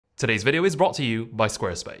Today's video is brought to you by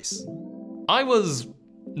Squarespace. I was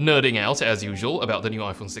nerding out as usual about the new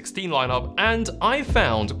iPhone 16 lineup, and I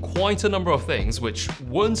found quite a number of things which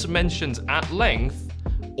weren't mentioned at length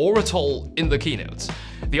or at all in the keynote.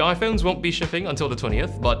 The iPhones won't be shipping until the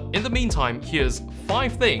 20th, but in the meantime, here's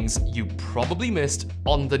 5 things you probably missed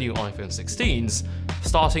on the new iPhone 16s,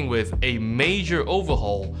 starting with a major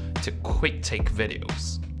overhaul to quick take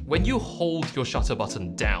videos. When you hold your shutter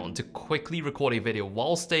button down to quickly record a video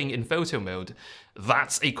while staying in photo mode,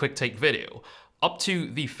 that's a quick take video. Up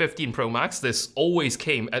to the 15 Pro Max, this always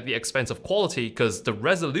came at the expense of quality because the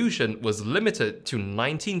resolution was limited to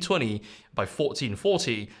 1920 by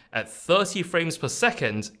 1440 at 30 frames per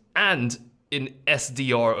second and in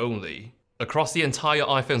SDR only. Across the entire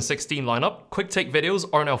iPhone 16 lineup, quick take videos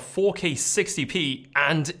are now 4K 60p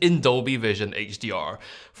and in Dolby Vision HDR.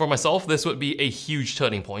 For myself, this would be a huge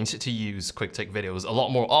turning point to use quick take videos a lot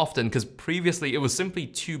more often because previously it was simply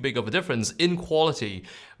too big of a difference in quality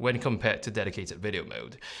when compared to dedicated video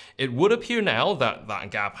mode. It would appear now that that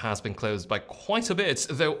gap has been closed by quite a bit,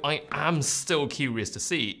 though I am still curious to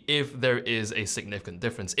see if there is a significant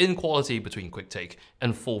difference in quality between quick take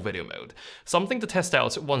and full video mode. Something to test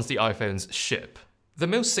out once the iPhones ship. The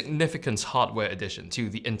most significant hardware addition to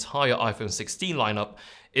the entire iPhone 16 lineup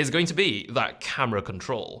is going to be that camera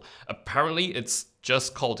control. Apparently it's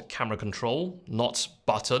just called camera control, not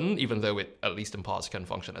button, even though it at least in parts can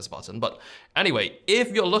function as button. But anyway,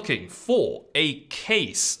 if you're looking for a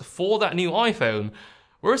case for that new iPhone,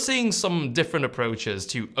 we're seeing some different approaches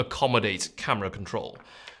to accommodate camera control.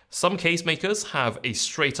 Some case makers have a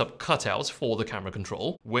straight up cutout for the camera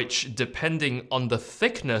control, which depending on the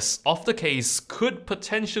thickness of the case could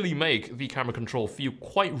potentially make the camera control feel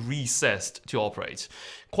quite recessed to operate.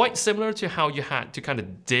 Quite similar to how you had to kind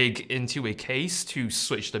of dig into a case to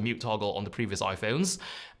switch the mute toggle on the previous iPhones.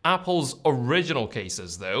 Apple's original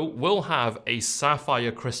cases, though, will have a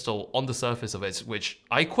sapphire crystal on the surface of it, which,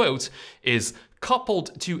 I quote, is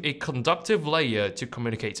coupled to a conductive layer to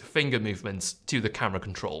communicate finger movements to the camera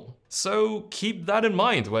control. So keep that in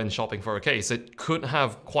mind when shopping for a case. It could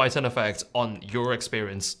have quite an effect on your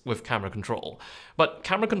experience with camera control. But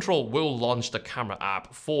camera control will launch the camera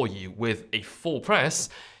app for you with a full press.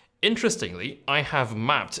 Interestingly, I have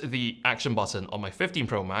mapped the action button on my 15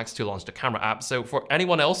 Pro Max to launch the camera app, so for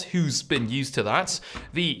anyone else who's been used to that,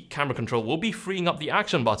 the camera control will be freeing up the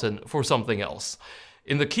action button for something else.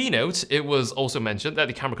 In the keynote, it was also mentioned that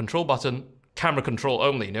the camera control button, camera control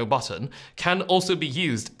only, no button, can also be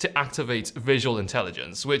used to activate visual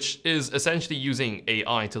intelligence, which is essentially using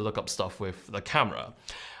AI to look up stuff with the camera.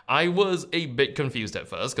 I was a bit confused at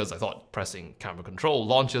first because I thought pressing camera control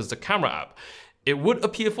launches the camera app. It would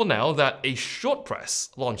appear for now that a short press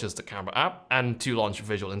launches the camera app, and to launch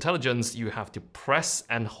visual intelligence, you have to press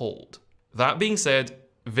and hold. That being said,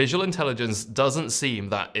 visual intelligence doesn't seem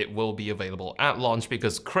that it will be available at launch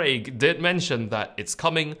because Craig did mention that it's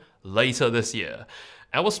coming later this year.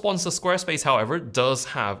 Our sponsor Squarespace, however, does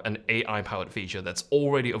have an AI-powered feature that's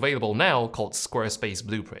already available now called Squarespace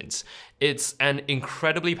Blueprints. It's an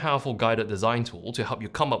incredibly powerful guided design tool to help you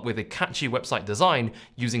come up with a catchy website design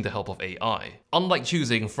using the help of AI. Unlike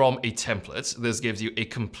choosing from a template, this gives you a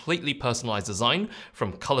completely personalized design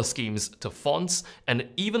from color schemes to fonts, and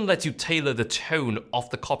even lets you tailor the tone of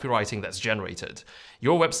the copywriting that's generated.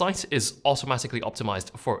 Your website is automatically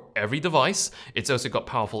optimized for every device. It's also got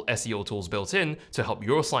powerful SEO tools built in to help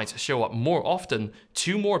your site show up more often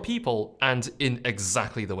to more people and in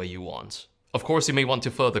exactly the way you want. Of course, you may want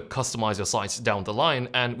to further customize your site down the line,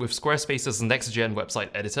 and with Squarespace's next-gen website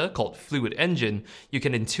editor called Fluid Engine, you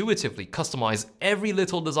can intuitively customize every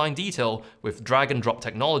little design detail with drag-and-drop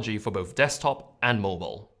technology for both desktop and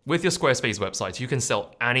mobile. With your Squarespace website, you can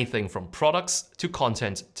sell anything from products to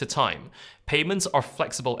content to time. Payments are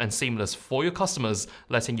flexible and seamless for your customers,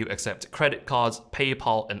 letting you accept credit cards,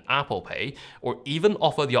 PayPal, and Apple Pay, or even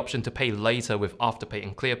offer the option to pay later with Afterpay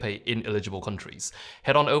and ClearPay in eligible countries.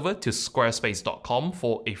 Head on over to squarespace.com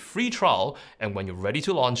for a free trial, and when you're ready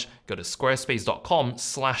to launch, go to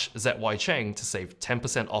squarespace.com/zycheng to save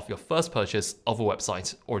 10% off your first purchase of a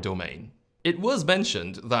website or domain. It was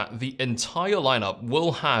mentioned that the entire lineup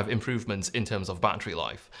will have improvements in terms of battery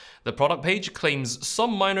life. The product page claims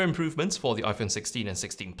some minor improvements for the iPhone 16 and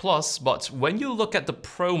 16 Plus, but when you look at the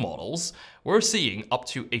Pro models, we're seeing up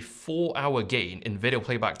to a 4-hour gain in video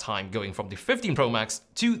playback time going from the 15 Pro Max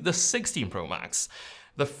to the 16 Pro Max.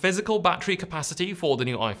 The physical battery capacity for the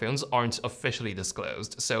new iPhones aren't officially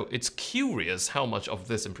disclosed, so it's curious how much of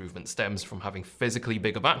this improvement stems from having physically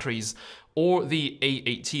bigger batteries or the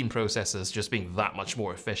A18 processors just being that much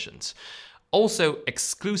more efficient. Also,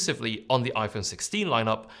 exclusively on the iPhone 16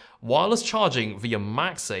 lineup, wireless charging via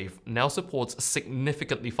MagSafe now supports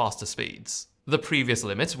significantly faster speeds. The previous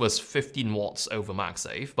limit was 15 watts over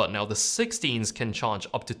MagSafe, but now the 16s can charge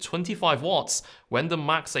up to 25 watts when the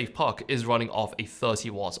MagSafe puck is running off a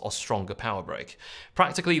 30 watts or stronger power brick.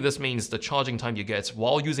 Practically, this means the charging time you get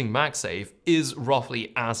while using MagSafe is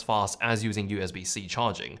roughly as fast as using USB-C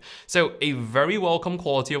charging. So a very welcome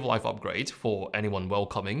quality of life upgrade for anyone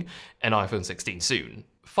welcoming an iPhone 16 soon.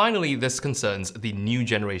 Finally, this concerns the new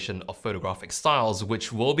generation of photographic styles,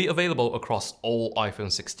 which will be available across all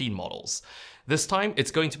iPhone 16 models. This time,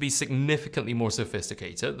 it's going to be significantly more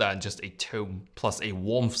sophisticated than just a tone plus a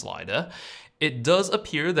warmth slider. It does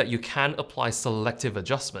appear that you can apply selective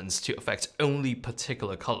adjustments to affect only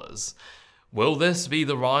particular colors. Will this be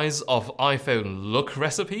the rise of iPhone look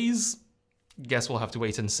recipes? Guess we'll have to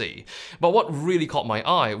wait and see. But what really caught my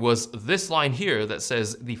eye was this line here that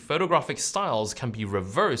says the photographic styles can be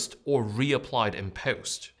reversed or reapplied in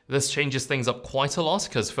post. This changes things up quite a lot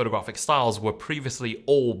because photographic styles were previously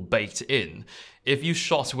all baked in. If you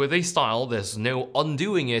shot with a style, there's no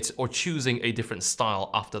undoing it or choosing a different style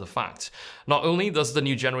after the fact. Not only does the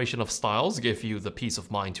new generation of styles give you the peace of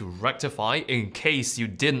mind to rectify in case you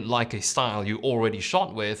didn't like a style you already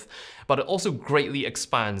shot with, but it also greatly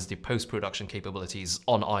expands the post-production capabilities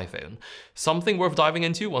on iPhone. Something worth diving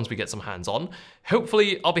into once we get some hands-on.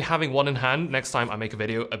 Hopefully, I'll be having one in hand next time I make a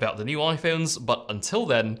video about the new iPhones, but until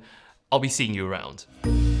then, I'll be seeing you around.